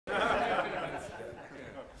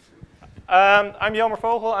I'm Jelmer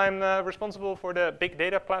Voogel. I'm responsible for the big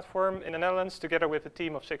data platform in the Netherlands, together with a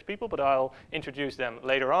team of 6 people, but I'll introduce them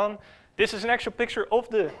later on. This is an actual picture of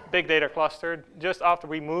the big data cluster just after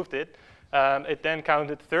we moved it. It then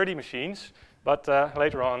counted 30 machines, but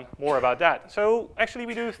later on, more about that. So actually,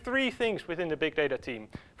 we do 3 things within the big data team.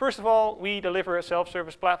 First of all, we deliver a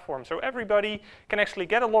self-service platform, so everybody can actually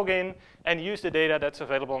get a login and use the data that's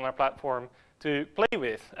available on our platform to play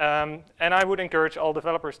with. And I would encourage all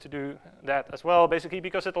developers to do that as well, basically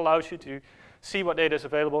because it allows you to see what data is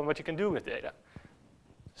available and what you can do with data.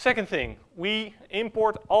 Second thing, we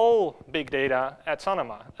import all big data at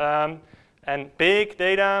Sanoma. And big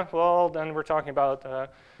data, well, then we're talking about a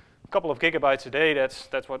couple of gigabytes a day.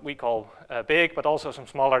 That's what we call big, but also some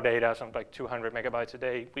smaller data, something like 200 megabytes a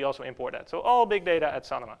day. We also import that. So all big data at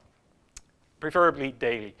Sanoma, preferably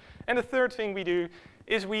daily. And the third thing we do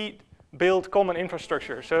is we build common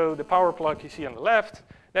infrastructure. So the power plug you see on the left,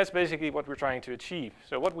 that's basically what we're trying to achieve.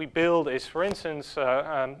 So what we build is, for instance,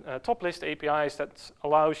 top list APIs that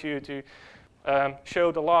allows you to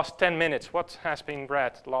show the last 10 minutes, what has been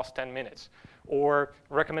read the last 10 minutes. Or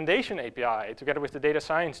recommendation API together with the data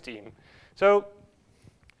science team. So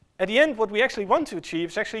at the end, what we actually want to achieve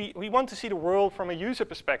is actually we want to see the world from a user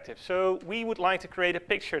perspective. So we would like to create a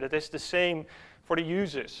picture that is the same for the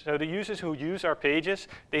users. So the users who use our pages,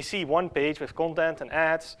 they see one page with content and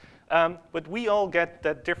ads, but we all get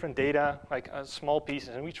that different data, like small pieces,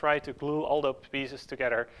 and we try to glue all those pieces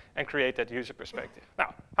together and create that user perspective.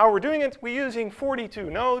 Now, how we're doing it, we're using 42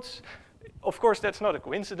 nodes. Of course, that's not a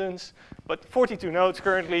coincidence, but 42 nodes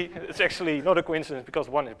currently, it's actually not a coincidence because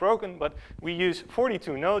one is broken, but we use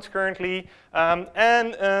 42 nodes currently,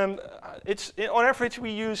 it's on average we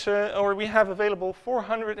use, or we have available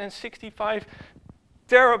 465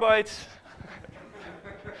 terabytes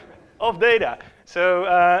of data. So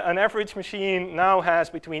an average machine now has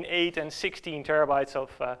between 8 and 16 terabytes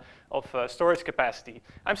of storage capacity.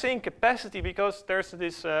 I'm saying capacity because there's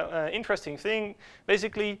this interesting thing.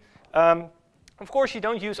 Basically, of course, you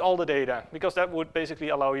don't use all the data because that would basically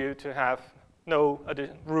allow you to have no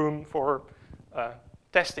room for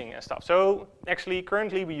testing and stuff. So actually,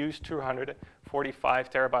 currently, we use 245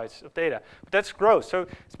 terabytes of data. But that's gross. So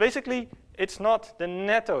it's basically, it's not the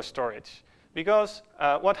netto storage. Because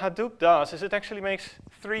what Hadoop does is it actually makes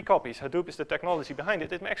 3 copies. Hadoop is the technology behind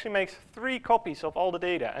it. It actually makes 3 copies of all the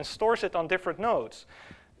data and stores it on different nodes,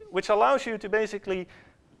 which allows you to basically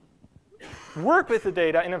work with the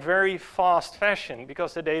data in a very fast fashion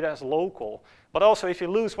because the data is local. But also, if you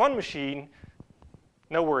lose one machine,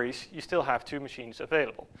 no worries, you still have 2 machines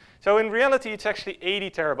available. So in reality, it's actually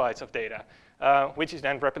 80 terabytes of data, which is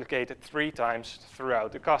then replicated 3 times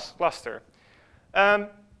throughout the cluster.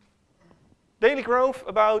 Daily growth,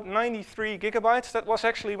 about 93 gigabytes. That was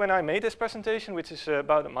actually when I made this presentation, which is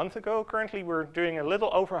about a month ago. Currently, we're doing a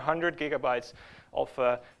little over 100 gigabytes of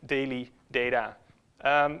daily data,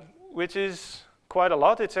 which is quite a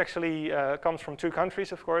lot. It's actually comes from 2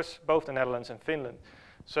 countries, of course, both the Netherlands and Finland.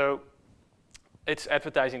 So it's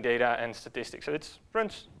advertising data and statistics. So it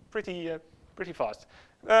runs pretty fast.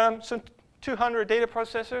 So 200 data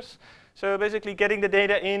processors. So basically getting the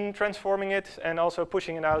data in, transforming it, and also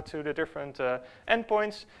pushing it out to the different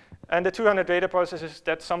endpoints. And the 200 data processes,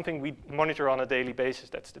 that's something we monitor on a daily basis.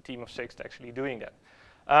 That's the team of 6 actually doing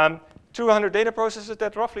that. 200 data processes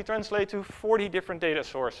that roughly translate to 40 different data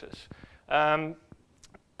sources. And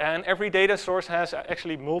every data source has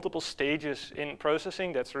actually multiple stages in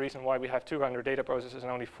processing. That's the reason why we have 200 data processes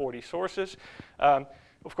and only 40 sources.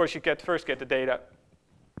 Of course, you first get the data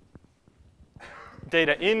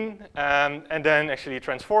in, and then actually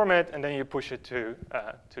transform it, and then you push it to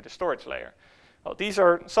the storage layer. Well, these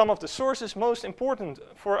are some of the sources. Most important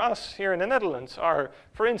for us here in the Netherlands are,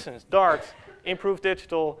 for instance, Dart, Improved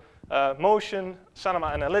Digital, Motion,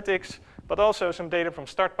 Sanoma Analytics, but also some data from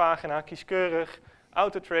Startpagina, Kieskeurig,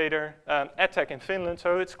 Autotrader, EdTech in Finland.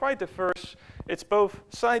 So it's quite diverse. It's both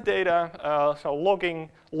site data, so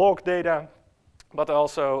log data, but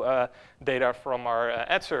also data from our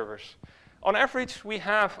ad servers. On average, we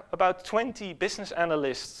have about 20 business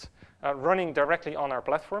analysts running directly on our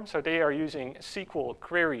platform. So they are using SQL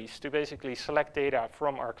queries to basically select data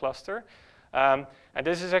from our cluster. And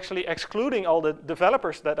this is actually excluding all the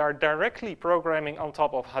developers that are directly programming on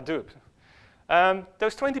top of Hadoop.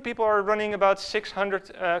 Those 20 people are running about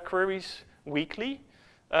 600 queries weekly.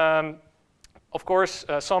 Of course,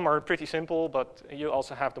 some are pretty simple, but you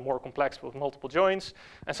also have the more complex with multiple joins.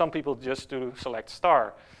 And some people just do select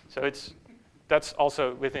star. So that's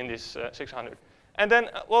also within this 600. And then,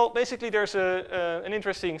 well, basically there's an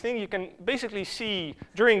interesting thing. You can basically see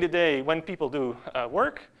during the day when people do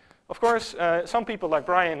work. Of course, some people like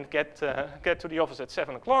Brian get to the office at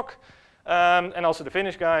 7 o'clock, and also the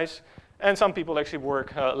Finnish guys. And some people actually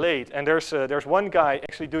work late. And there's one guy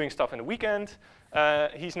actually doing stuff in the weekend.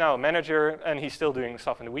 He's now a manager, and he's still doing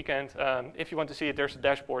stuff in the weekend. If you want to see it, there's a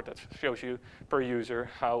dashboard that shows you per user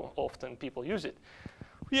how often people use it.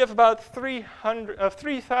 We have about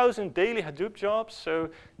 3,000 daily Hadoop jobs. So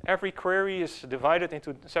every query is divided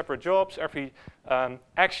into separate jobs. Every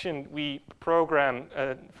action we program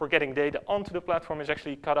for getting data onto the platform is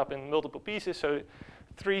actually cut up in multiple pieces. So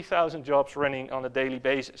 3,000 jobs running on a daily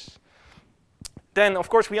basis. Then, of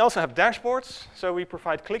course, we also have dashboards. So we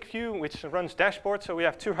provide ClickView, which runs dashboards. So we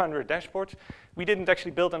have 200 dashboards. We didn't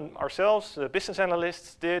actually build them ourselves. The business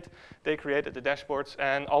analysts did. They created the dashboards.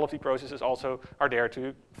 And all of the processes also are there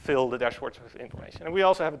to fill the dashboards with information. And we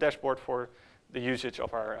also have a dashboard for the usage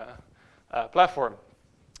of our platform.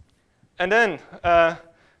 And then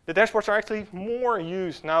the dashboards are actually more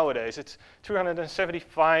used nowadays. It's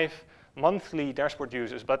 275 monthly dashboard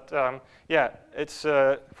users, but yeah, it's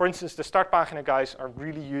for instance, the Startpagina guys are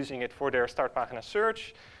really using it for their Startpagina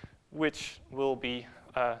search, which will be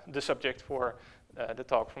the subject for the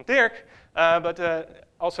talk from Dirk, but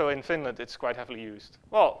also in Finland it's quite heavily used.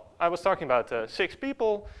 Well, I was talking about 6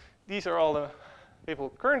 people. These are all the people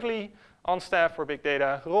currently on staff for big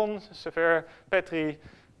data: Ron, Sever, Petri,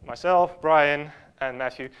 myself, Brian, and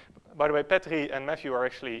Matthew. By the way, Petri and Matthew are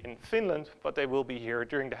actually in Finland, but they will be here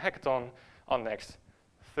during the hackathon on next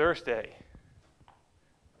Thursday.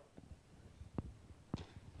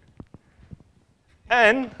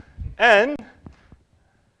 And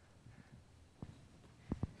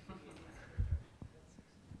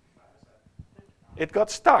it got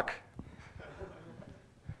stuck.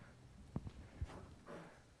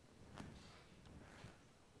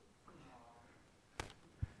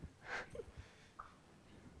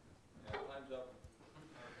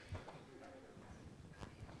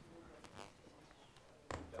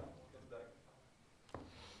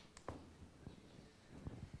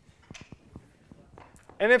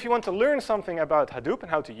 And if you want to learn something about Hadoop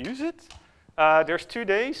and how to use it, there's 2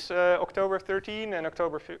 days, October 13 and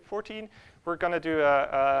October 14. We're going to do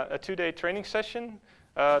a 2-day training session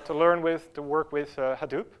to work with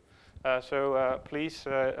Hadoop. So please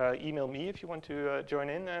email me if you want to join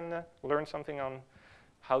in and learn something on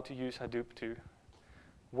how to use Hadoop to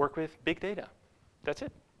work with big data. That's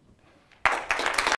it.